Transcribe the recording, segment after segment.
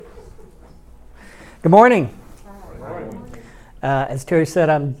Good morning. As Terry said,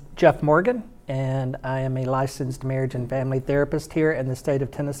 I'm Jeff Morgan, and I am a licensed marriage and family therapist here in the state of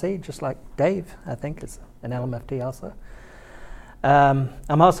Tennessee, just like Dave, I think, is an LMFT also.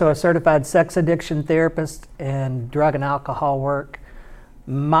 I'm also a certified sex addiction therapist and drug and alcohol work.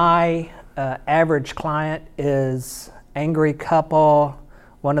 My average client is angry couple.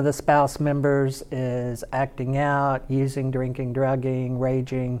 One of the spouse members is acting out, using, drinking, drugging,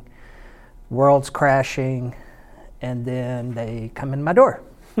 raging, world's crashing, and then they come in my door.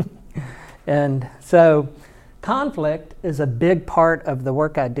 And so conflict is a big part of the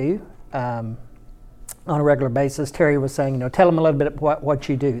work I do on a regular basis. Terry was saying, tell them a little bit what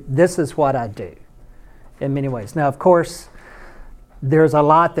you do. This is what I do in many ways. Now, of course, there's a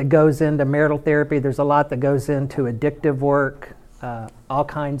lot that goes into marital therapy. There's a lot that goes into addictive work, all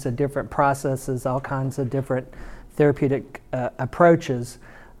kinds of different processes, all kinds of different therapeutic approaches.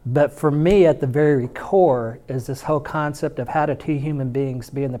 But for me, at the very core, is this whole concept of how do two human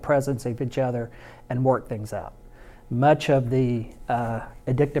beings be in the presence of each other and work things out. Much of the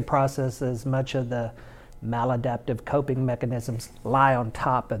addictive processes, much of the maladaptive coping mechanisms lie on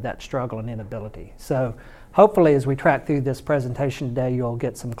top of that struggle and inability. So hopefully as we track through this presentation today, you'll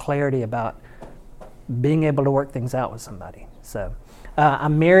get some clarity about being able to work things out with somebody. So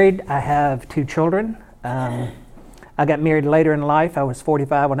I'm married. I have 2 children. I got married later in life. I was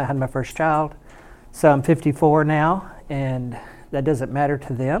 45 when I had my first child. So I'm 54 now, and that doesn't matter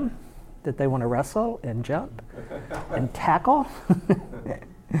to them that they want to wrestle and jump and tackle.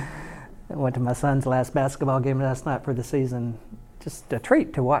 I went to my son's last basketball game last night for the season. Just a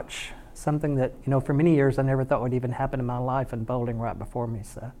treat to watch something that, for many years I never thought would even happen in my life, unfolding right before me.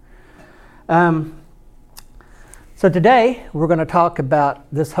 So today we're going to talk about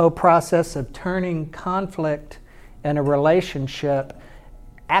this whole process of turning conflict in a relationship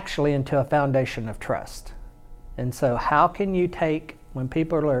actually into a foundation of trust. And so how can you take, when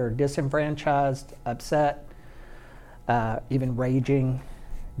people are disenfranchised, upset, even raging,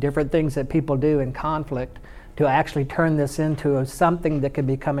 different things that people do in conflict, to actually turn this into something that can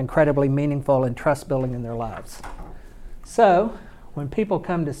become incredibly meaningful and trust building in their lives. So when people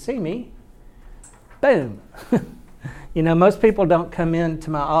come to see me, boom. Most people don't come into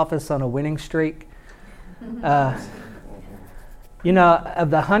my office on a winning streak. Of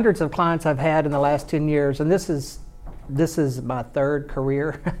the hundreds of clients I've had in the last 10 years, and this is my 3rd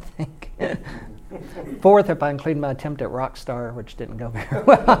career, I think. 4th if I include my attempt at rock star, which didn't go very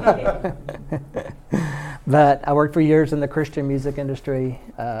well. But I worked for years in the Christian music industry,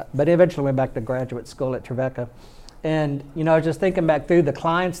 but eventually went back to graduate school at Trevecca. And, I was just thinking back through the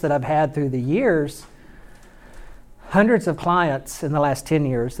clients that I've had through the years, hundreds of clients in the last 10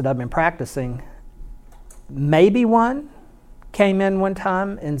 years that I've been practicing. Maybe one came in one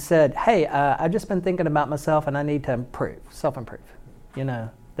time and said, hey, I've just been thinking about myself and I need to self-improve.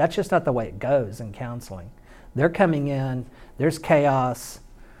 That's just not the way it goes in counseling. They're coming in, there's chaos,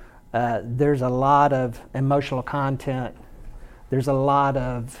 there's a lot of emotional content, there's a lot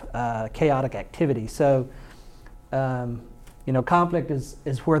of chaotic activity. So, conflict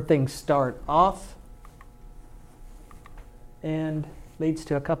is where things start off and leads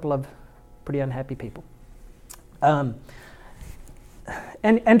to a couple of pretty unhappy people.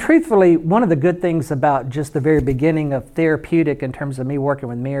 And truthfully, one of the good things about just the very beginning of therapeutic in terms of me working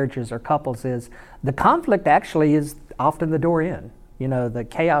with marriages or couples is the conflict actually is often the door in. The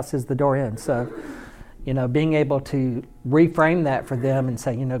chaos is the door in. So, being able to reframe that for them and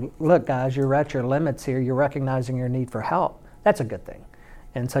say, look, guys, you're at your limits here. You're recognizing your need for help. That's a good thing.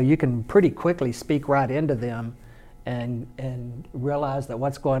 And so you can pretty quickly speak right into them and realize that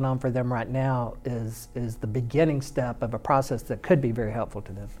what's going on for them right now is the beginning step of a process that could be very helpful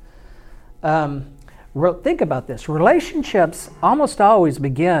to them. Think about this. Relationships almost always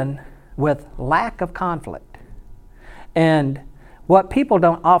begin with lack of conflict. And what people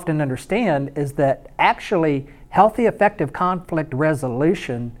don't often understand is that actually healthy, effective conflict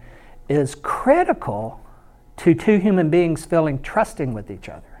resolution is critical to two human beings feeling trusting with each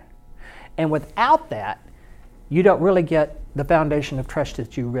other. And without that, you don't really get the foundation of trust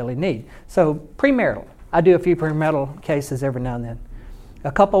that you really need. So premarital, I do a few premarital cases every now and then.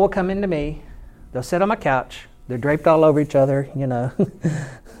 A couple will come into me, they'll sit on my couch, they're draped all over each other,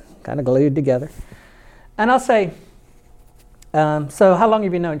 kind of glued together. And I'll say, so how long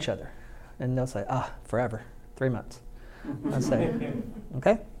have you known each other? And they'll say, forever, 3 months. I'll say,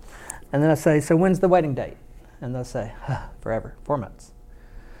 okay. And then I say, so when's the wedding date? And they'll say, forever, 4 months.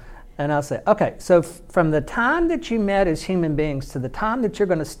 And I'll say, okay, so from the time that you met as human beings to the time that you're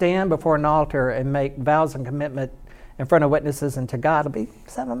going to stand before an altar and make vows and commitment in front of witnesses and to God, it'll be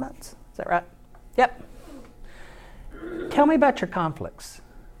 7 months. Is that right? Yep. Tell me about your conflicts.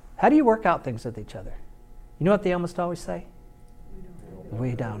 How do you work out things with each other? You know what they almost always say?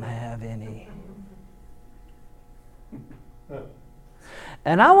 We don't have any.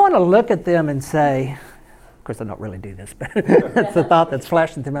 And I want to look at them and say, of course I don't really do this, but it's the thought that's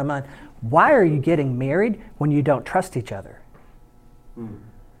flashing through my mind. Why are you getting married when you don't trust each other?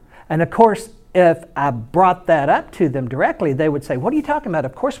 And of course, if I brought that up to them directly, they would say, what are you talking about?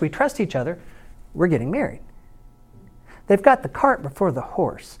 Of course we trust each other. We're getting married. They've got the cart before the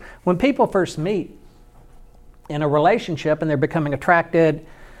horse. When people first meet in a relationship and they're becoming attracted,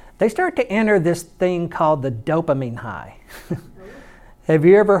 they start to enter this thing called the dopamine high. Have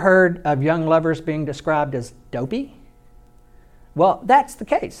you ever heard of young lovers being described as dopey? Well, that's the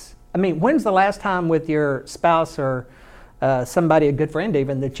case. I mean, when's the last time with your spouse or somebody, a good friend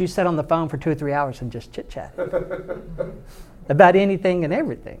even, that you sat on the phone for 2 or 3 hours and just chit-chatted about anything and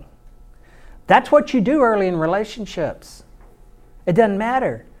everything? That's what you do early in relationships. It doesn't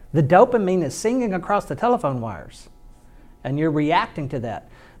matter. The dopamine is singing across the telephone wires, and you're reacting to that.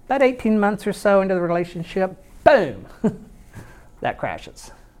 About 18 months or so into the relationship, boom, that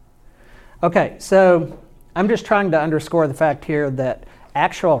crashes. Okay, so I'm just trying to underscore the fact here that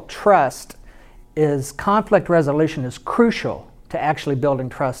actual trust is conflict resolution is crucial to actually building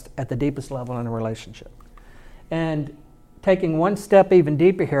trust at the deepest level in a relationship. And taking one step even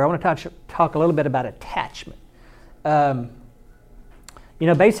deeper here, I want to talk a little bit about attachment.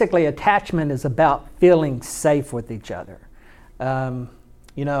 Basically attachment is about feeling safe with each other. I'll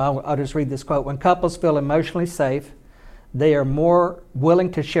just read this quote. When couples feel emotionally safe, they are more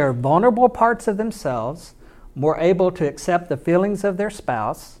willing to share vulnerable parts of themselves, more able to accept the feelings of their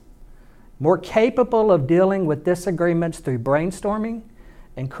spouse, more capable of dealing with disagreements through brainstorming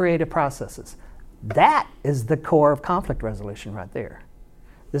and creative processes. That is the core of conflict resolution right there.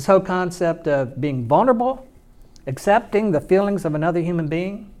 This whole concept of being vulnerable, accepting the feelings of another human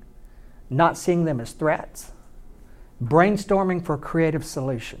being, not seeing them as threats, brainstorming for creative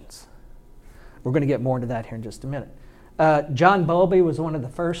solutions. We're going to get more into that here in just a minute. John Bowlby was one of the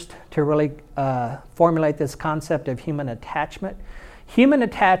first to really formulate this concept of human attachment. Human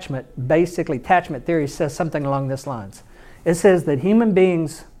attachment, basically, attachment theory says something along this lines. It says that human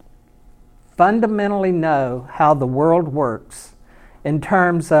beings fundamentally know how the world works in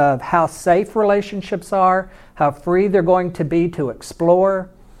terms of how safe relationships are, how free they're going to be to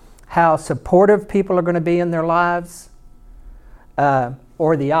explore, how supportive people are going to be in their lives,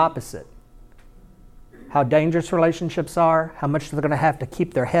 or the opposite. How dangerous relationships are, how much they're going to have to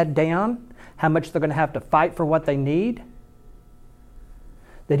keep their head down, how much they're going to have to fight for what they need.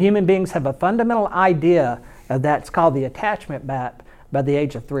 That human beings have a fundamental idea of that's called the attachment map by the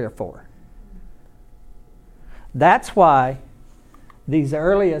age of 3 or 4. That's why these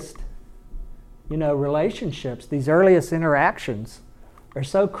earliest, relationships, these earliest interactions are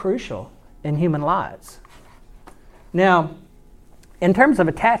so crucial in human lives. Now, in terms of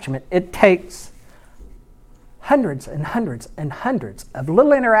attachment, it takes hundreds and hundreds and hundreds of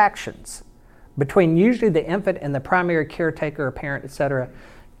little interactions between usually the infant and the primary caretaker or parent, etc.,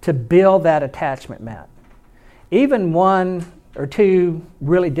 to build that attachment map. Even 1 or 2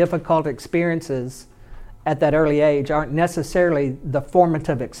 really difficult experiences at that early age aren't necessarily the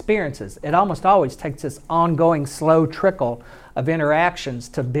formative experiences. It almost always takes this ongoing slow trickle of interactions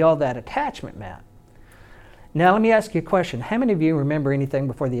to build that attachment map. Now let me ask you a question. How many of you remember anything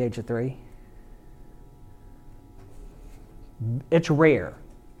before the age of 3? It's rare.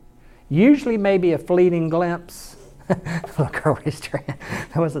 Usually maybe a fleeting glimpse. Look, girl raised her hand.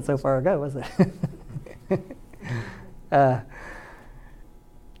 That wasn't so far ago, was it?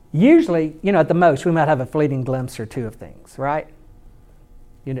 Usually, at the most, we might have a fleeting glimpse or 2 of things, right?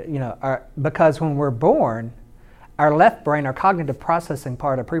 Because when we're born, our left brain, our cognitive processing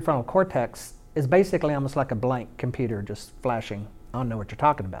part, our prefrontal cortex, is basically almost like a blank computer just flashing, I don't know what you're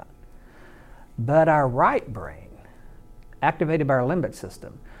talking about. But our right brain, activated by our limbic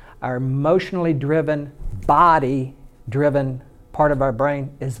system, our emotionally driven, body-driven part of our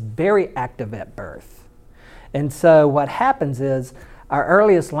brain is very active at birth. And so what happens is our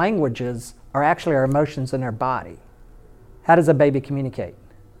earliest languages are actually our emotions in our body. How does a baby communicate?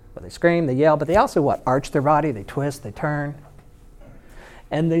 Well, they scream, they yell, but they also arch their body, they twist, they turn.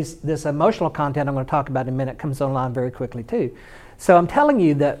 And this emotional content I'm going to talk about in a minute comes online very quickly too. So I'm telling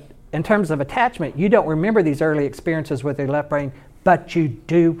you that in terms of attachment, you don't remember these early experiences with your left brain, but you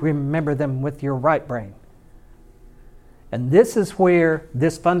do remember them with your right brain. And this is where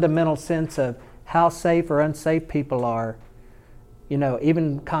this fundamental sense of how safe or unsafe people are,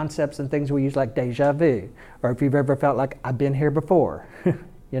 even concepts and things we use like deja vu, or if you've ever felt like I've been here before,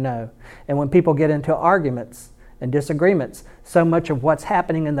 And when people get into arguments and disagreements, so much of what's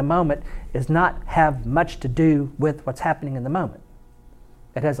happening in the moment does not have much to do with what's happening in the moment.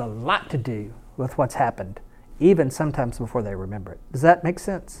 It has a lot to do with what's happened, even sometimes before they remember it. Does that make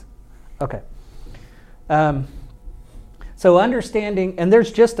sense? Okay. So understanding, and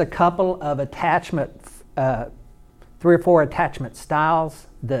there's just a couple of attachment, 3 or 4 attachment styles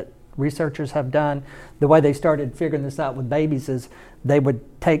that researchers have done. The way they started figuring this out with babies is they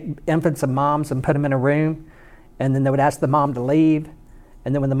would take infants and moms and put them in a room, and then they would ask the mom to leave,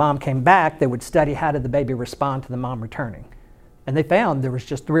 and then when the mom came back, they would study how did the baby respond to the mom returning. And they found there was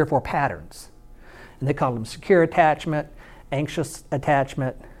just 3 or 4 patterns. And they called them secure attachment, anxious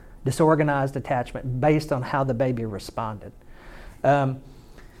attachment, disorganized attachment, based on how the baby responded.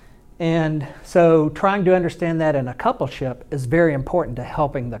 And so trying to understand that in a coupleship is very important to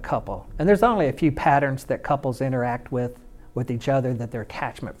helping the couple. And there's only a few patterns that couples interact with each other, that their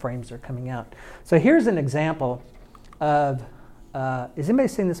attachment frames are coming out. So here's an example of, has anybody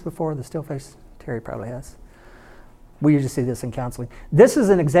seen this before, the still face? Terry probably has. We usually see this in counseling. This is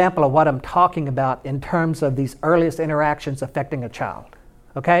an example of what I'm talking about in terms of these earliest interactions affecting a child.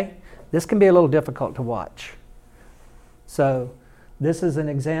 Okay? This can be a little difficult to watch. So this is an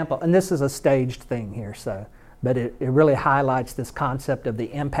example, and this is a staged thing here, but it really highlights this concept of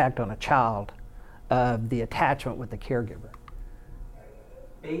the impact on a child of the attachment with the caregiver.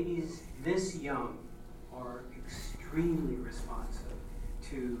 Babies this young are extremely responsive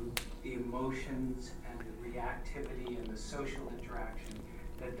to the emotions and the reactivity and the social interaction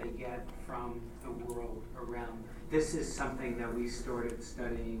that they get from the world around them. This is something that we started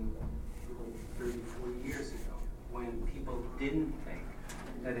studying 30, 40 years ago, when people didn't think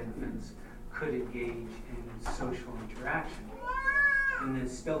that infants could engage in social interaction. And the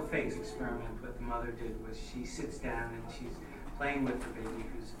still face experiment what the mother did was she sits down and she's playing with the baby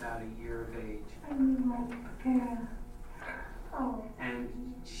who's about a year of age.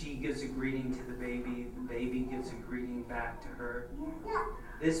 And she gives a greeting to the baby gives a greeting back to her.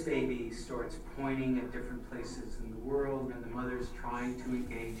 This baby starts pointing at different places in the world, and the mother's trying to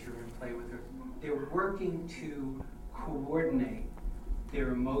engage her and play with her. They're working to coordinate their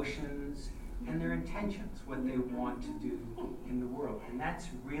emotions and their intentions, what they want to do in the world. And that's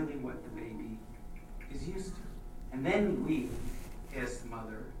really what the baby is used to. And then we ask the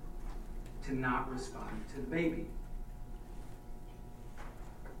mother to not respond to the baby.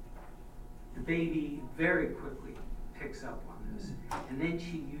 The baby very quickly picks up on this, and then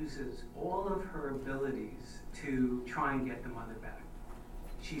she uses all of her abilities to try and get the mother back.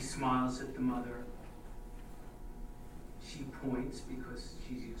 She smiles at the mother. She points because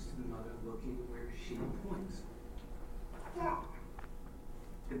she's used to the mother looking where she points.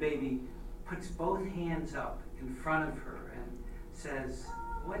 The baby puts both hands up in front of her and says,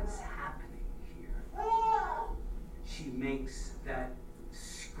 "What's happening here?" She makes that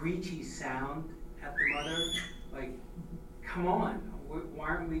screechy sound at the mother, like, "Come on, why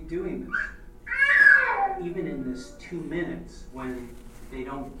aren't we doing this?" Even in this 2 minutes, when they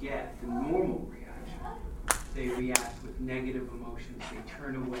don't get the normal reaction, they react with negative emotions, they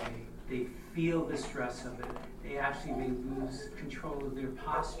turn away, they feel the stress of it, they actually may lose control of their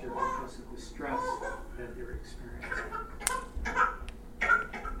posture because of the stress that they're experiencing.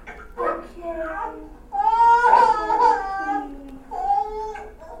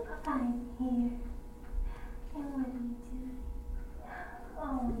 I'm here. And what are you doing?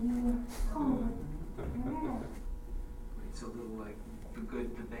 Oh, you're home. It's a little like the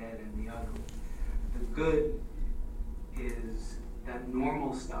good, the bad, and the ugly. The good is that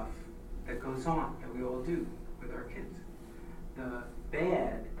normal stuff that goes on, that we all do with our kids. The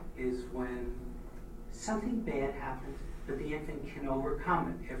bad is when something bad happens, but the infant can overcome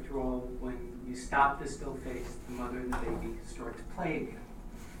it. After all, when you stop the still face, the mother and the baby start to play again.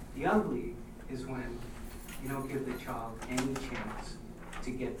 The ugly is when you don't give the child any chance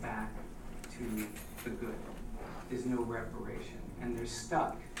to get back to the good. There's no reparation, and they're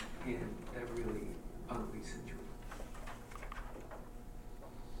stuck in that really ugly situation.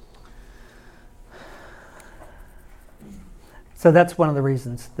 So that's one of the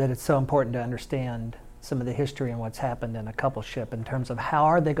reasons that it's so important to understand some of the history and what's happened in a coupleship in terms of how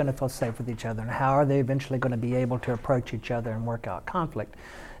are they going to feel safe with each other and how are they eventually going to be able to approach each other and work out conflict.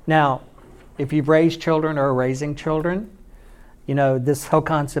 Now, if you've raised children or are raising children, you know, this whole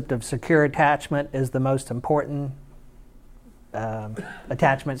concept of secure attachment is the most important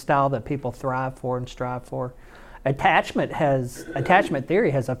attachment style that people thrive for and strive for. Attachment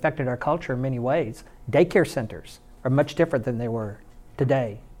theory has affected our culture in many ways. Daycare centers are much different than they were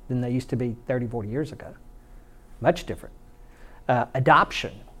today, than they used to be 30, 40 years ago. Much different.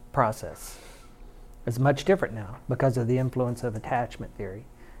 Adoption process is much different now because of the influence of attachment theory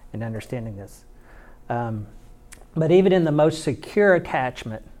and understanding this. But even in the most secure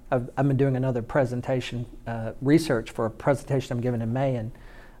attachment, I've been doing another presentation, research for a presentation I'm giving in May, and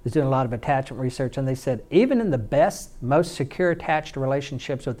I was doing a lot of attachment research, and they said even in the best, most secure attached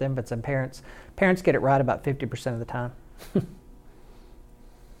relationships with infants and parents, parents get it right about 50% of the time.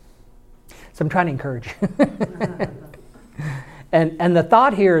 So I'm trying to encourage you. And the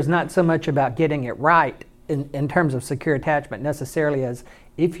thought here is not so much about getting it right in terms of secure attachment necessarily as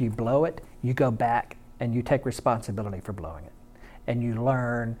if you blow it, you go back and you take responsibility for blowing it. And you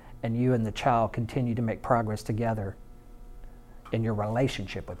learn, and you and the child continue to make progress together in your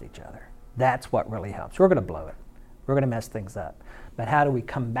relationship with each other. That's what really helps. We're going to blow it. We're going to mess things up. But how do we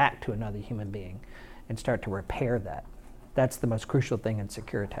come back to another human being and start to repair that? That's the most crucial thing in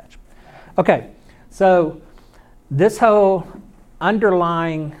secure attachment. Okay, so this whole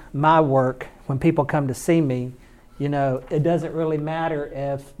underlying my work, when people come to see me, it doesn't really matter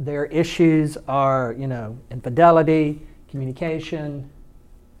if their issues are, infidelity, communication,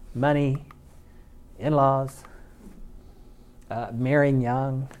 money, in-laws, marrying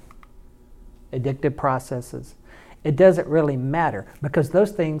young, addictive processes. It doesn't really matter because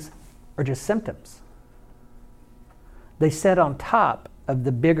those things are just symptoms. They sit on top of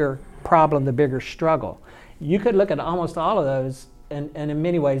the bigger problem, the bigger struggle. You could look at almost all of those and in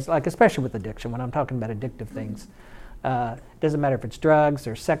many ways, like especially with addiction, when I'm talking about addictive things, it doesn't matter if it's drugs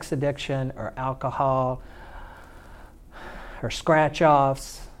or sex addiction or alcohol or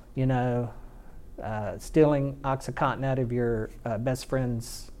scratch-offs, stealing OxyContin out of your best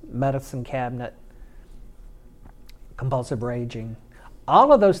friend's medicine cabinet, compulsive raging.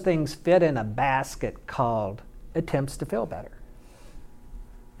 All of those things fit in a basket called attempts to feel better.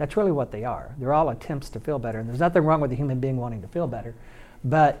 That's really what they are. They're all attempts to feel better. And there's nothing wrong with a human being wanting to feel better,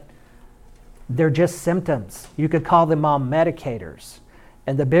 but they're just symptoms. You could call them all medicators.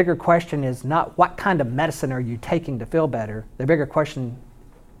 And the bigger question is not what kind of medicine are you taking to feel better. The bigger question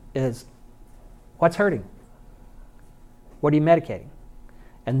is what's hurting? What are you medicating?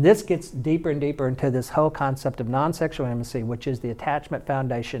 And this gets deeper and deeper into this whole concept of non-sexual intimacy, which is the attachment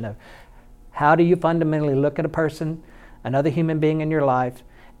foundation of how do you fundamentally look at a person, another human being in your life,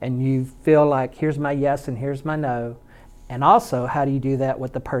 and you feel like here's my yes and here's my no. And also, how do you do that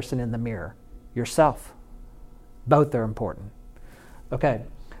with the person in the mirror? Yourself. Both are important. Okay,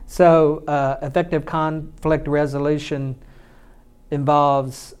 so effective conflict resolution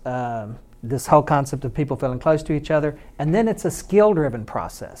involves this whole concept of people feeling close to each other, and then it's a skill-driven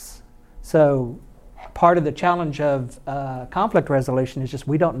process. So part of the challenge of conflict resolution is just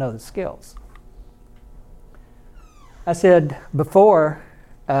we don't know the skills. I said before,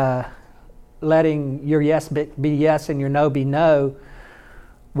 letting your yes be yes and your no be no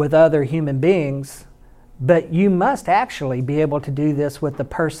with other human beings, but you must actually be able to do this with the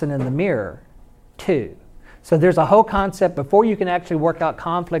person in the mirror too. So there's a whole concept before you can actually work out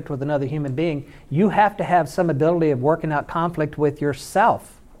conflict with another human being, you have to have some ability of working out conflict with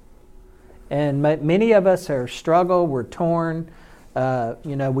yourself. And many of us are struggle, we're torn,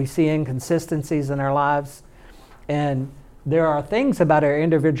 we see inconsistencies in our lives, and there are things about our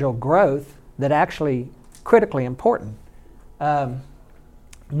individual growth that are actually critically important.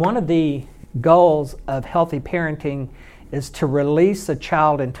 One of the goals of healthy parenting is to release a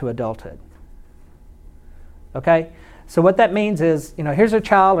child into adulthood. Okay? So what that means is, here's a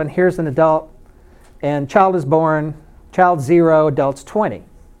child and here's an adult, and child is born, child 0, adult's 20.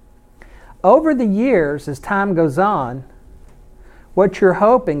 Over the years, as time goes on, what you're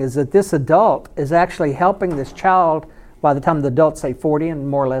hoping is that this adult is actually helping this child. By the time the adult's say 40 and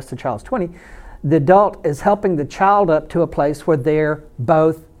more or less the child's 20, the adult is helping the child up to a place where they're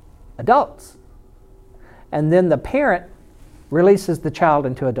both adults. And then the parent releases the child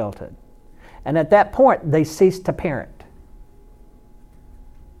into adulthood. And at that point, they cease to parent.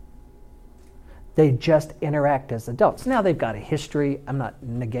 They just interact as adults. Now they've got a history, I'm not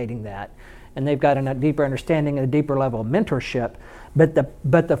negating that, and they've got a deeper understanding and a deeper level of mentorship. But the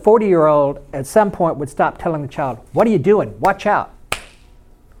 40-year-old at some point would stop telling the child, what are you doing? Watch out.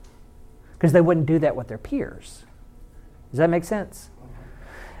 Because they wouldn't do that with their peers. Does that make sense?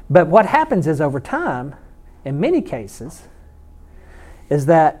 But what happens is over time, in many cases, is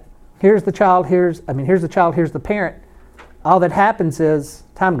that here's the child, here's the parent. All that happens is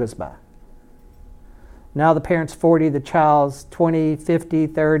time goes by. Now the parent's 40, the child's 20, 50,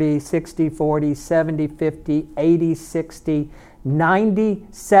 30, 60, 40, 70, 50, 80, 60, 90,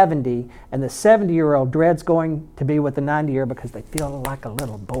 70, and the 70-year-old dreads going to be with the 90-year because they feel like a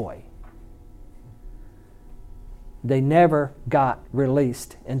little boy. they never got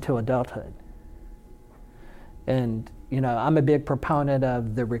released into adulthood. And, I'm a big proponent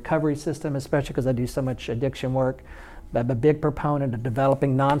of the recovery system, especially because I do so much addiction work. But I'm a big proponent of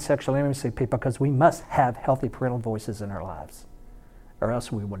developing non-sexual intimacy with people because we must have healthy parental voices in our lives, or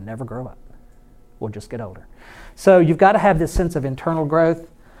else we will never grow up. We'll just get older. So you've got to have this sense of internal growth.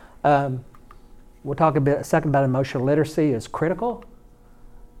 We'll talk a second about emotional literacy is critical.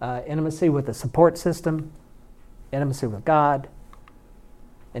 Intimacy with the support system, intimacy with God,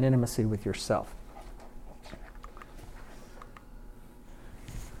 and intimacy with yourself.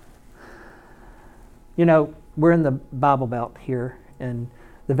 We're in the Bible Belt here, and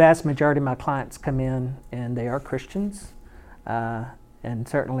the vast majority of my clients come in and they are Christians, and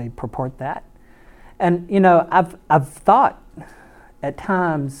certainly purport that. And I've thought at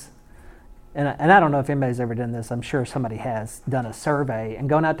times, and I don't know if anybody's ever done this. I'm sure somebody has done a survey and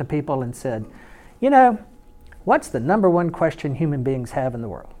gone out to people and said, what's the number one question human beings have in the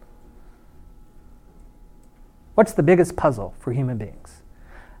world? What's the biggest puzzle for human beings?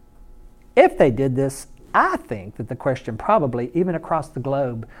 If they did this, I think that the question probably, even across the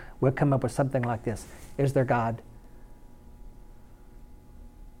globe, would come up with something like this. Is there God?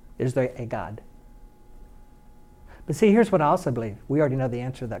 Is there a God? But see, here's what I also believe. We already know the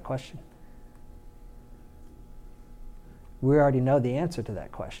answer to that question. We already know the answer to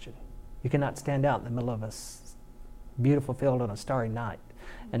that question. You cannot stand out in the middle of a beautiful field on a starry night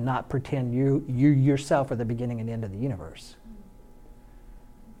and not pretend you yourself are the beginning and end of the universe.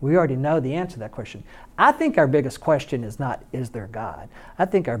 We already know the answer to that question. I think our biggest question is not, is there God? I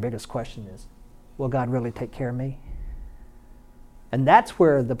think our biggest question is, will God really take care of me? And that's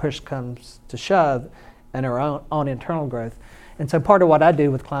where the push comes to shove in our own internal growth. And so part of what I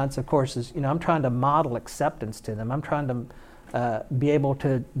do with clients, of course, is, I'm trying to model acceptance to them. I'm trying to be able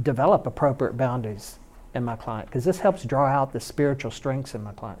to develop appropriate boundaries in my client, because this helps draw out the spiritual strengths in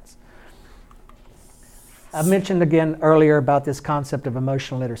my clients. I mentioned again earlier about this concept of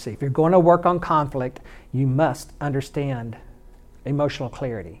emotional literacy. If you're going to work on conflict, you must understand emotional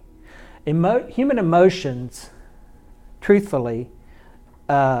clarity. Human emotions, truthfully,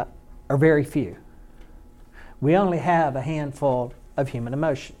 are very few. We only have a handful of human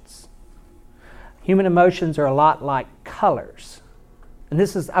emotions. Human emotions are a lot like colors. And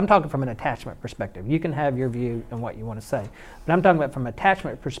I'm talking from an attachment perspective. You can have your view on what you want to say. But I'm talking about from an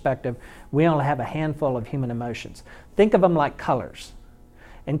attachment perspective, we only have a handful of human emotions. Think of them like colors.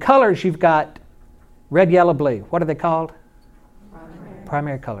 In colors, you've got red, yellow, blue. What are they called?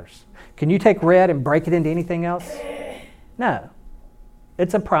 Primary colors. Can you take red and break it into anything else? No.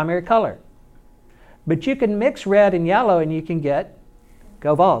 It's a primary color. But you can mix red and yellow and you can get,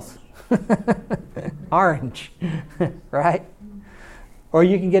 go Vols, orange, right? Or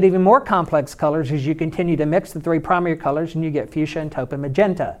you can get even more complex colors as you continue to mix the three primary colors and you get fuchsia and taupe and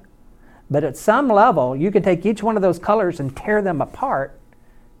magenta. But at some level, you can take each one of those colors and tear them apart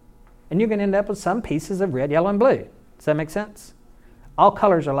and you're going to end up with some pieces of red, yellow, and blue. Does that make sense? All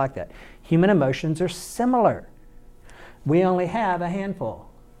colors are like that. Human emotions are similar. We only have a handful.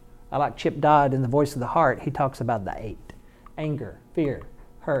 I like Chip Dodd in The Voice of the Heart. He talks about the 8. Anger, fear,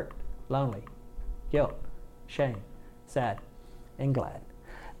 hurt, lonely, guilt, shame, sad, and glad.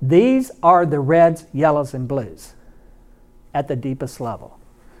 These are the reds, yellows, and blues at the deepest level.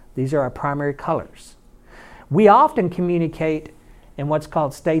 These are our primary colors. We often communicate in what's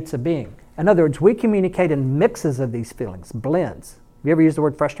called states of being. In other words, we communicate in mixes of these feelings, blends. Have you ever used the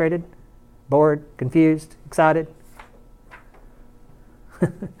word frustrated, bored, confused, excited?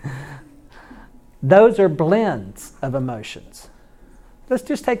 Those are blends of emotions. Let's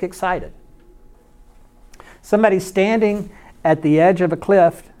just take excited. Somebody's standing at the edge of a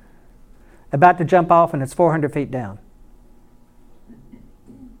cliff, about to jump off, and it's 400 feet down.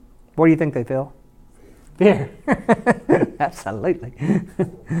 What do you think they feel? Fear. Absolutely.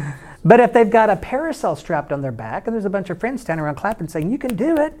 But if they've got a parasol strapped on their back and there's a bunch of friends standing around clapping saying, you can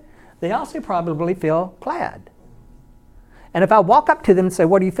do it, they also probably feel glad. And if I walk up to them and say,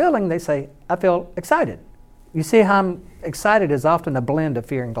 what are you feeling? They say, I feel excited. You see how I'm excited is often a blend of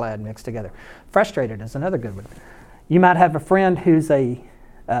fear and glad mixed together. Frustrated is another good one. You might have a friend who's a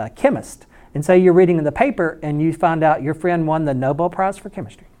chemist, and say you're reading in the paper and you find out your friend won the Nobel Prize for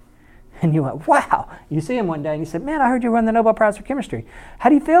Chemistry. And you went, wow. You see him one day and you said, man, I heard you won the Nobel Prize for Chemistry. How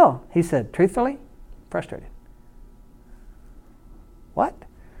do you feel? He said, truthfully, frustrated. What?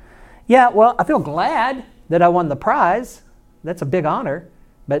 Yeah, well, I feel glad that I won the prize. That's a big honor.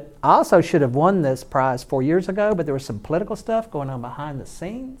 But I also should have won this prize 4 years ago, but there was some political stuff going on behind the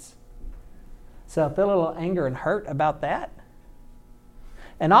scenes. So I feel a little anger and hurt about that.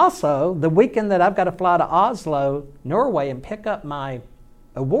 And also, the weekend that I've got to fly to Oslo, Norway, and pick up my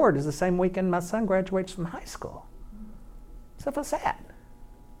award is the same weekend my son graduates from high school. So what's that?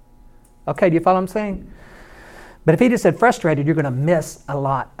 Okay, do you follow what I'm saying? But if he just said frustrated, you're going to miss a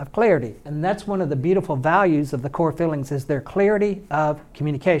lot of clarity. And that's one of the beautiful values of the core feelings is their clarity of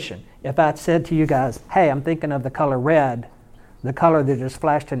communication. If I said to you guys, hey, I'm thinking of the color red, the color that just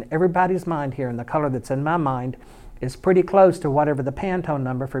flashed in everybody's mind here and the color that's in my mind is pretty close to whatever the Pantone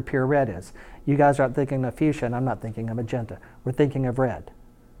number for pure red is. You guys aren't thinking of fuchsia and I'm not thinking of magenta. We're thinking of red.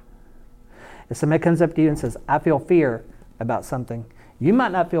 If somebody comes up to you and says, I feel fear about something, you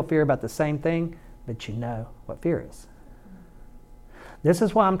might not feel fear about the same thing, but you know what fear is. This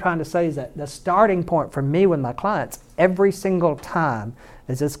is what I'm trying to say is that the starting point for me with my clients every single time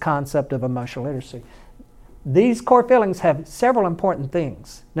is this concept of emotional literacy. These core feelings have several important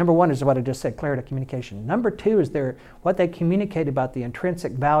things. Number one is what I just said, clarity of communication. Number two is what they communicate about the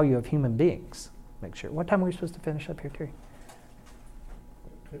intrinsic value of human beings. Make sure. What time are we supposed to finish up here, Terry?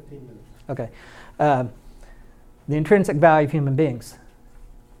 15 minutes. Okay. The intrinsic value of human beings.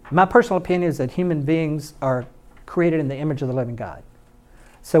 My personal opinion is that human beings are created in the image of the living God.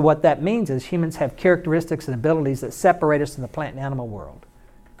 So what that means is humans have characteristics and abilities that separate us from the plant and animal world.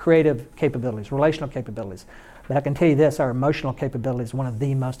 Creative capabilities, relational capabilities. But I can tell you this, our emotional capability is one of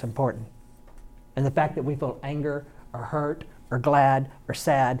the most important. And the fact that we feel anger or hurt or glad or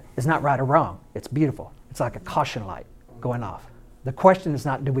sad is not right or wrong. It's beautiful. It's like a caution light going off. The question is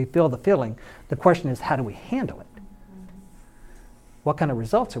not do we feel the feeling, the question is how do we handle it? What kind of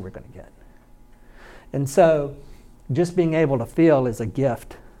results are we going to get? And so just being able to feel is a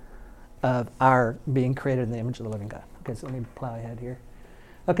gift of our being created in the image of the living God. Okay, so let me plow ahead here.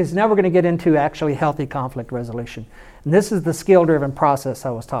 Okay, so now we're going to get into actually healthy conflict resolution. And this is the skill-driven process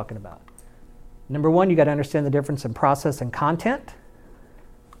I was talking about. Number one, you got to understand the difference in process and content.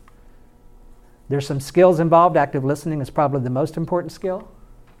 There's some skills involved. Active listening is probably the most important skill.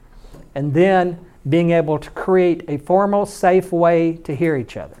 And then being able to create a formal, safe way to hear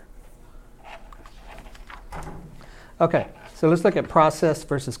each other. Okay, so let's look at process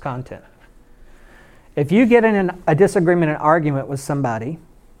versus content. If you get in a disagreement, an argument with somebody,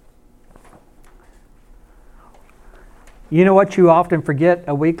 you know what you often forget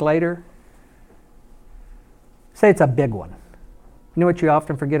a week later? Say it's a big one. You know what you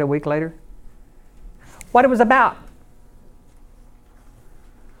often forget a week later? What it was about.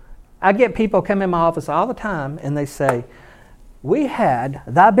 I get people come in my office all the time and they say, we had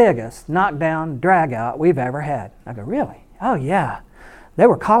the biggest knockdown drag out we've ever had. I go, really? Oh yeah.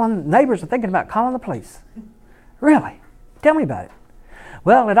 Neighbors were thinking about calling the police. Really? Tell me about it.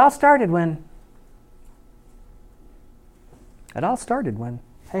 Well, it all started when,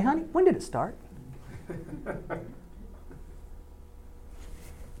 hey honey, when did it start?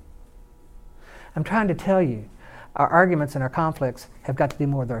 I'm trying to tell you, our arguments and our conflicts have got to do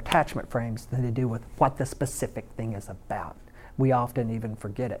more with our attachment frames than they do with what the specific thing is about. We often even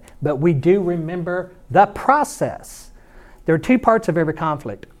forget it. But we do remember the process. There are two parts of every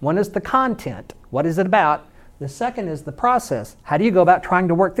conflict. One is the content. What is it about? The second is the process. How do you go about trying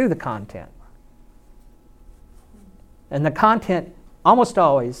to work through the content? And the content almost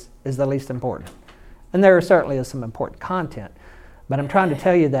always is the least important. And there certainly is some important content. But I'm trying to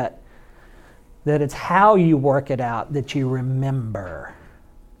tell you that it's how you work it out that you remember.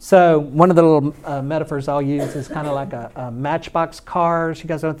 So one of the little metaphors I'll use is kind of like a Matchbox cars. You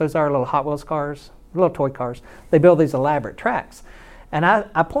guys know what those are, little Hot Wheels cars, little toy cars. They build these elaborate tracks. And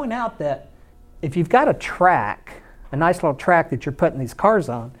I point out that if you've got a track, a nice little track that you're putting these cars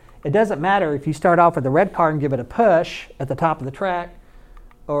on, it doesn't matter if you start off with a red car and give it a push at the top of the track,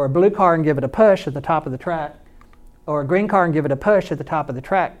 or a blue car and give it a push at the top of the track, or a green car and give it a push at the top of the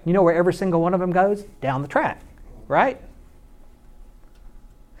track. You know where every single one of them goes? Down the track, right?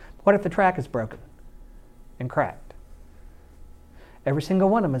 What if the track is broken and cracked? Every single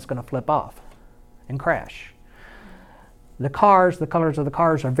one of them is going to flip off and crash. The colors of the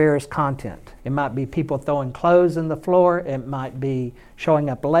cars are various content. It might be people throwing clothes in the floor. It might be showing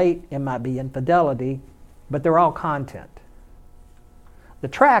up late. It might be infidelity. But they're all content. The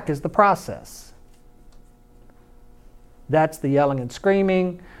track is the process. That's the yelling and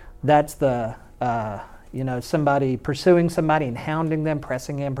screaming. That's the, somebody pursuing somebody and hounding them,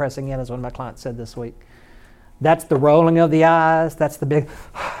 pressing in, as one of my clients said this week. That's the rolling of the eyes. That's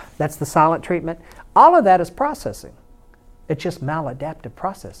the silent treatment. All of that is processing. It's just maladaptive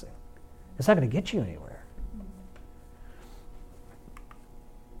processing. It's not going to get you anywhere.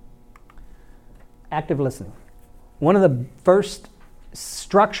 Active listening. One of the first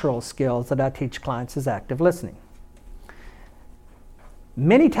structural skills that I teach clients is active listening.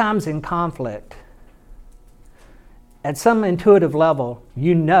 Many times in conflict, at some intuitive level,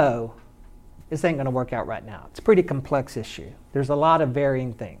 you know this ain't going to work out right now. It's a pretty complex issue. There's a lot of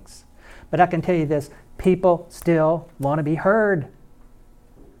varying things. But I can tell you this, people still want to be heard.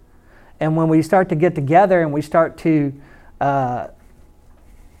 And when we start to get together and we start to,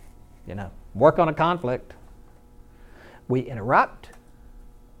 work on a conflict, we interrupt,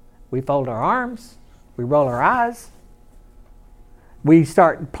 we fold our arms, we roll our eyes, we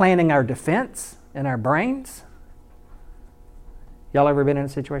start planning our defense in our brains. Y'all ever been in a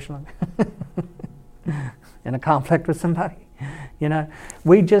situation like that? In a conflict with somebody?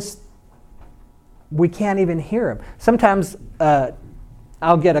 We can't even hear them. Sometimes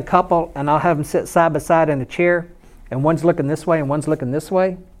I'll get a couple and I'll have them sit side by side in a chair, and one's looking this way and one's looking this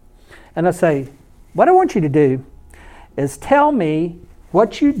way. And I'll say, what I want you to do is tell me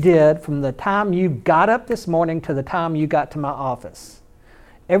what you did from the time you got up this morning to the time you got to my office.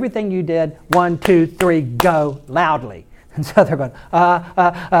 Everything you did, 1, 2, 3, go, loudly. And so they're going,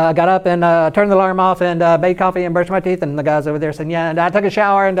 got up and turned the alarm off and made coffee and brushed my teeth. And the guy's over there saying, yeah, and I took a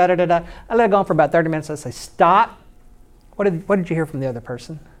shower and da-da-da-da. I let it go on for about 30 minutes. I say, stop. What did you hear from the other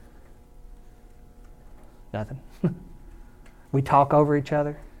person? Nothing. We talk over each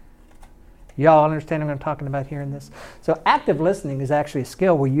other. Y'all understand what I'm talking about here in this? So active listening is actually a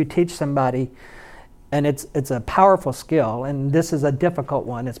skill where you teach somebody, and it's a powerful skill, and this is a difficult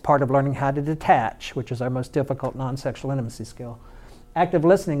one. It's part of learning how to detach, which is our most difficult non-sexual intimacy skill. Active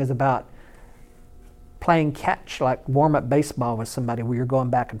listening is about playing catch, like warm-up baseball with somebody where you're going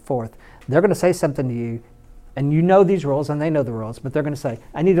back and forth. They're going to say something to you, and you know these rules, and they know the rules, but they're going to say,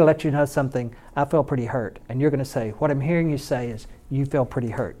 I need to let you know something. I feel pretty hurt. And you're going to say, what I'm hearing you say is, you feel pretty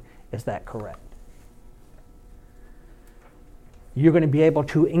hurt. Is that correct? You're going to be able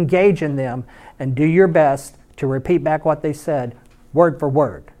to engage in them and do your best to repeat back what they said, word for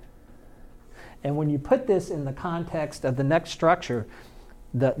word. And when you put this in the context of the next structure,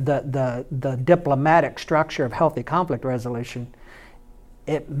 the diplomatic structure of healthy conflict resolution,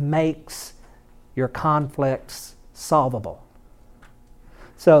 it makes your conflicts solvable.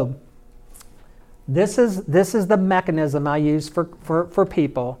 So this is the mechanism I use for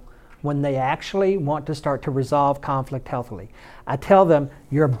people when they actually want to start to resolve conflict healthily. I tell them,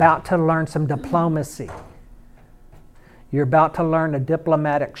 you're about to learn some diplomacy. You're about to learn a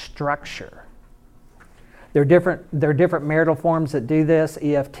diplomatic structure. There are different marital forms that do this.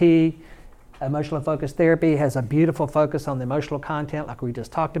 EFT, emotional focused therapy, has a beautiful focus on the emotional content like we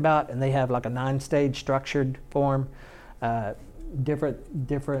just talked about, and they have like a 9-stage structured form.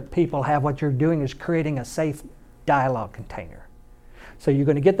 Different people have, what you're doing is creating a safe dialogue container. So you're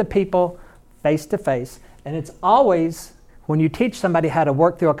going to get the people face to face, and it's always, when you teach somebody how to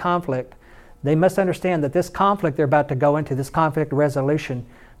work through a conflict, they must understand that this conflict they're about to go into, this conflict resolution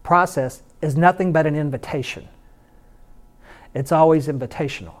process, is nothing but an invitation. It's always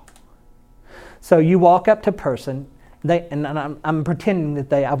invitational. So you walk up to a person, and I'm pretending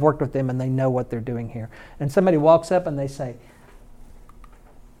that I've worked with them and they know what they're doing here. And somebody walks up and they say,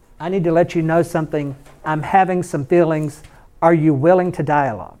 I need to let you know something. I'm having some feelings. Are you willing to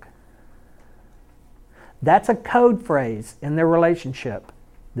dialogue? That's a code phrase in their relationship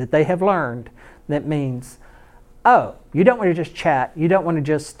that they have learned that means, oh, you don't want to just chat. You don't want to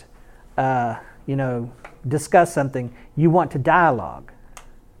just, discuss something. You want to dialogue.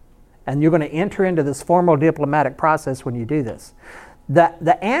 And you're going to enter into this formal diplomatic process when you do this.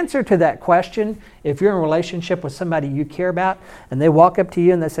 The answer to that question, if you're in a relationship with somebody you care about, and they walk up to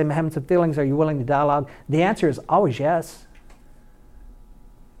you and they say, I'm having some feelings, are you willing to dialogue? The answer is always yes.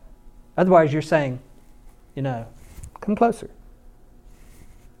 Otherwise, you're saying, come closer.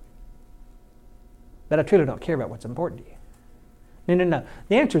 But I truly don't care about what's important to you. No.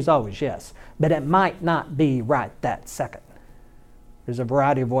 The answer is always yes, but it might not be right that second. There's a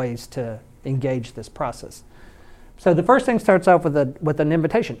variety of ways to engage this process. So the first thing starts off with an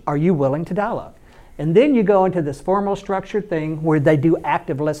invitation. Are you willing to dialogue? And then you go into this formal structured thing where they do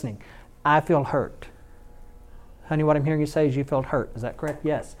active listening. I feel hurt. Honey, what I'm hearing you say is you felt hurt. Is that correct?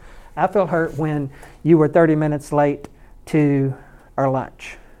 Yes. I felt hurt when you were 30 minutes late to our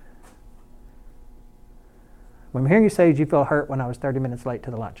lunch. What I'm hearing you say is you feel hurt when I was 30 minutes late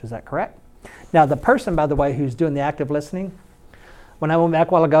to the lunch. Is that correct? Now, the person, by the way, who's doing the active listening, when I went back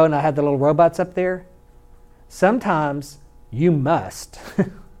a while ago and I had the little robots up there, sometimes you must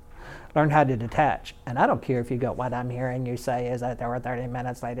learn how to detach. And I don't care if you go, what I'm hearing you say is that there were 30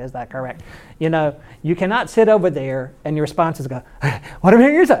 minutes late. Is that correct? You cannot sit over there and your response is go, what I'm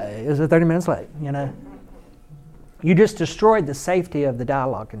hearing you say is that 30 minutes late. You just destroyed the safety of the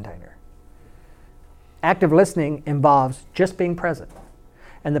dialogue container. Active listening involves just being present.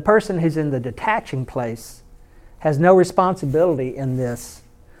 And the person who's in the detaching place has no responsibility in this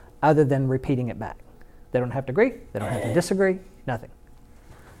other than repeating it back. They don't have to agree. They don't have to disagree. Nothing.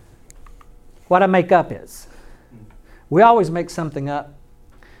 What I make up is, we always make something up.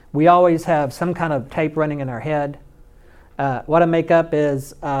 We always have some kind of tape running in our head. What I make up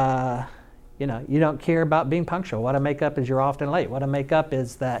is, you don't care about being punctual. What I make up is you're often late. What I make up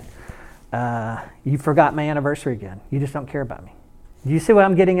is that you forgot my anniversary again. You just don't care about me. Do you see what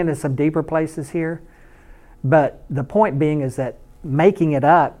I'm getting into some deeper places here? But the point being is that making it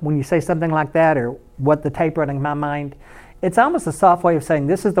up, when you say something like that, or what the tape running in my mind, it's almost a soft way of saying,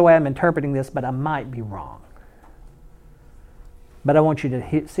 this is the way I'm interpreting this, but I might be wrong. But I want you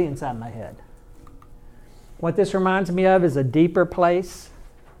to see inside my head. What this reminds me of is a deeper place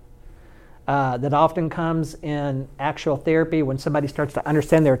that often comes in actual therapy when somebody starts to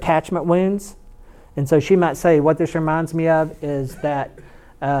understand their attachment wounds. And so she might say, what this reminds me of is that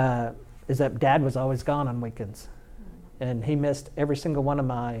Dad was always gone on weekends. And he missed every single one of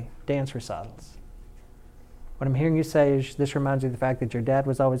my dance recitals. What I'm hearing you say is, this reminds you of the fact that your dad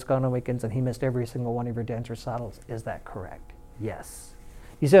was always gone on weekends and he missed every single one of your dance recitals. Is that correct? Yes.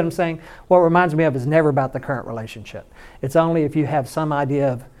 You see what I'm saying? What it reminds me of is never about the current relationship. It's only if you have some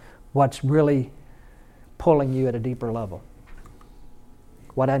idea of what's really pulling you at a deeper level.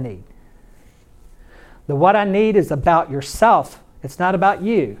 What I need. The what I need is about yourself. It's not about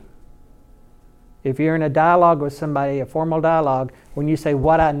you. If you're in a dialogue with somebody, a formal dialogue, when you say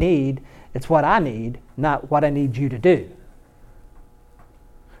what I need, it's what I need, not what I need you to do.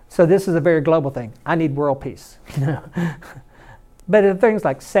 So this is a very global thing. I need world peace. But in things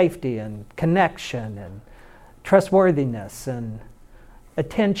like safety and connection and trustworthiness and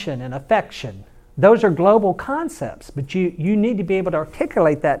attention and affection, those are global concepts, but you need to be able to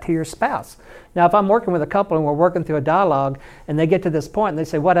articulate that to your spouse. Now, if I'm working with a couple and we're working through a dialogue and they get to this point and they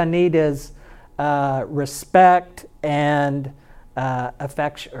say, what I need is respect and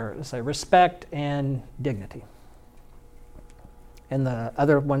affection, or say respect and dignity. And the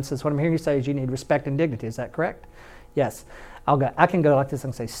other one says, what I'm hearing you say is you need respect and dignity. Is that correct? Yes. I can go like this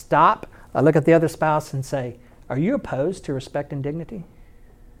and say, stop. I look at the other spouse and say, are you opposed to respect and dignity?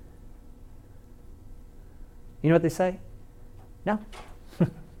 You know what they say? No.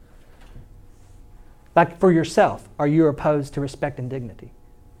 Like for yourself, are you opposed to respect and dignity?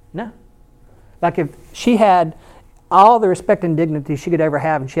 No. Like if she had all the respect and dignity she could ever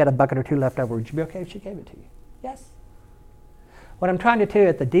have and she had a bucket or two left over, would you be okay if she gave it to you? Yes. What I'm trying to do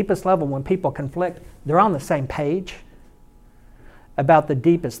at the deepest level, when people conflict, they're on the same page about the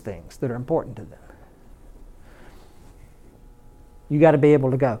deepest things that are important to them. You got to be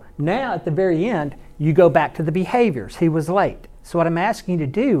able to go. Now, at the very end, you go back to the behaviors. He was late. So what I'm asking you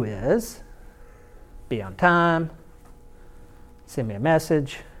to do is be on time, send me a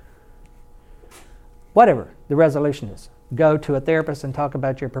message, whatever the resolution is. Go to a therapist and talk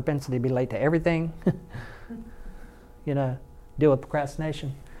about your propensity to be late to everything. Deal with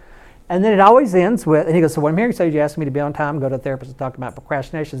procrastination. And then it always ends with, and he goes, so what I'm hearing you say is you asked me to be on time, go to a therapist and talk about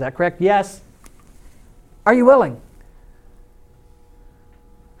procrastination. Is that correct? Yes. Are you willing?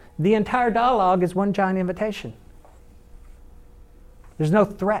 The entire dialogue is one giant invitation. There's no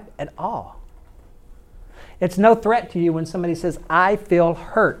threat at all. It's no threat to you when somebody says, I feel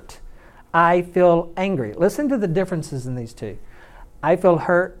hurt. I feel angry. Listen to the differences in these two. I feel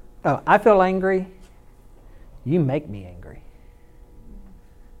hurt. Oh, I feel angry. You make me angry.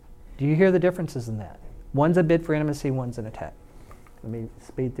 Do you hear the differences in that? One's a bid for intimacy, one's an attack. Let me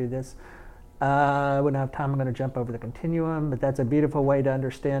speed through this. We don't have time, I'm going to jump over the continuum, but that's a beautiful way to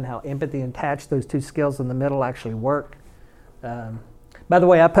understand how empathy and touch, those two skills in the middle, actually work. By the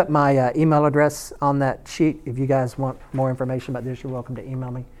way, I put my email address on that sheet. If you guys want more information about this, you're welcome to email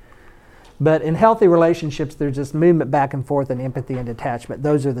me. But in healthy relationships, there's just movement back and forth and empathy and detachment.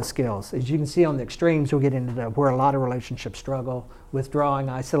 Those are the skills. As you can see on the extremes, we'll get into where a lot of relationships struggle. Withdrawing,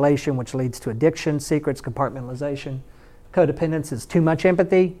 isolation, which leads to addiction, secrets, compartmentalization. Codependence is too much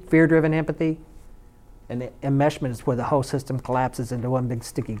empathy, fear-driven empathy. And enmeshment is where the whole system collapses into one big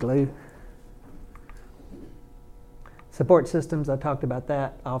sticky glue. Support systems, I talked about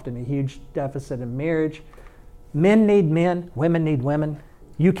that, often a huge deficit in marriage. Men need men, women need women.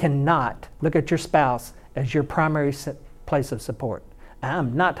 You cannot look at your spouse as your primary place of support.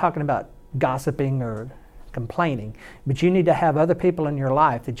 I'm not talking about gossiping or complaining, but you need to have other people in your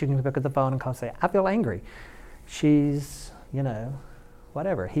life that you can pick up the phone and call and say, I feel angry. She's,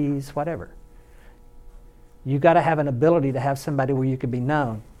 whatever. He's whatever. You got to have an ability to have somebody where you can be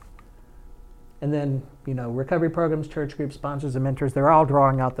known. And then, recovery programs, church groups, sponsors, and mentors, they're all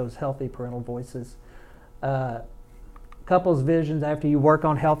drawing out those healthy parental voices. couples visions, after you work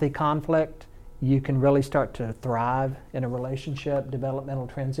on healthy conflict, you can really start to thrive in a relationship, developmental,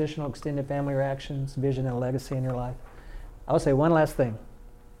 transitional, extended family reactions, vision and legacy in your life. I will say one last thing.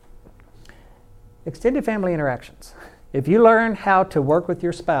 Extended family interactions. If you learn how to work with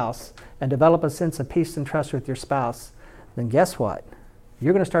your spouse and develop a sense of peace and trust with your spouse, then guess what?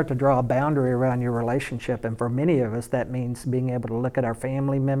 You're going to start to draw a boundary around your relationship. And for many of us, that means being able to look at our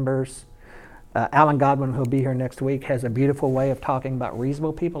family members. Alan Godwin, who'll be here next week, has a beautiful way of talking about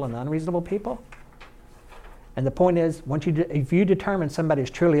reasonable people and unreasonable people. And the point is, if you determine somebody is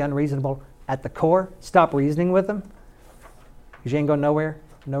truly unreasonable at the core, stop reasoning with them, because you ain't going nowhere.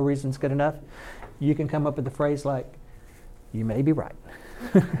 No reason's good enough. You can come up with a phrase like, "You may be right."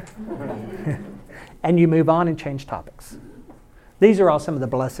 And you move on and change topics. These are all some of the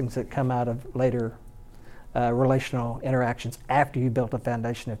blessings that come out of later relational interactions after you've built a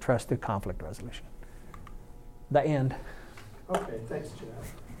foundation of trust through conflict resolution. The end. Okay, thanks,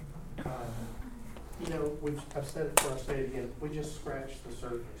 Jeff. I've said it before, I'll say it again. We just scratched the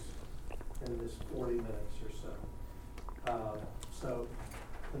surface in this 40 minutes or so. So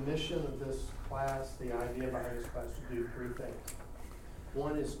the mission of this class, the idea behind this class, to do three things.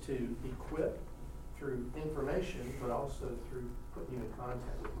 One is to equip through information, but also through putting you in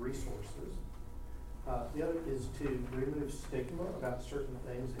contact with resources. The other is to remove stigma about certain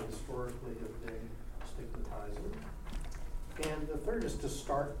things that historically have been stigmatizing. And the third is to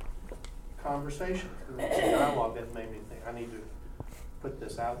start conversation. It's a dialogue that made me think, I need to put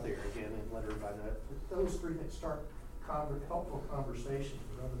this out there again and let everybody know. Those three things start helpful conversations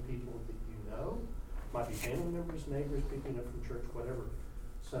with other people that you know, might be family members, neighbors, people you know from church, whatever.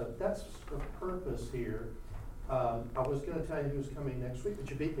 So that's the purpose here. I was going to tell you who's coming next week, but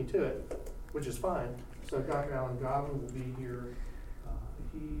you beat me to it, which is fine. So Dr. Alan Godwin will be here.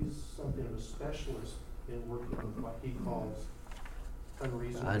 He's something of a specialist in working with what he calls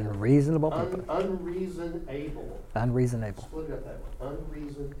unreasonable people. Unreasonable. Unreasonable. Split it up that way.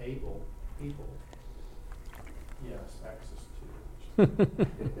 Unreasonable people. Yes, access to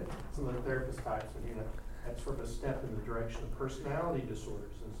some of the therapist types, and that's sort of a step in the direction of personality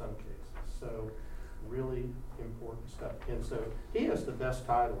disorders in some cases. So really important stuff. And so he has the best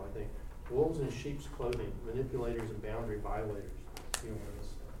title, I think. Wolves in Sheep's Clothing, Manipulators and Boundary Violators.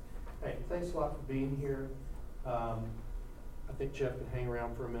 Hey, thanks a lot for being here. I think Jeff can hang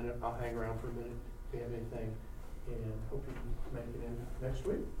around for a minute. I'll hang around for a minute if you have anything. And hope you can make it in next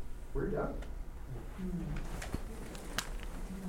week. We're done.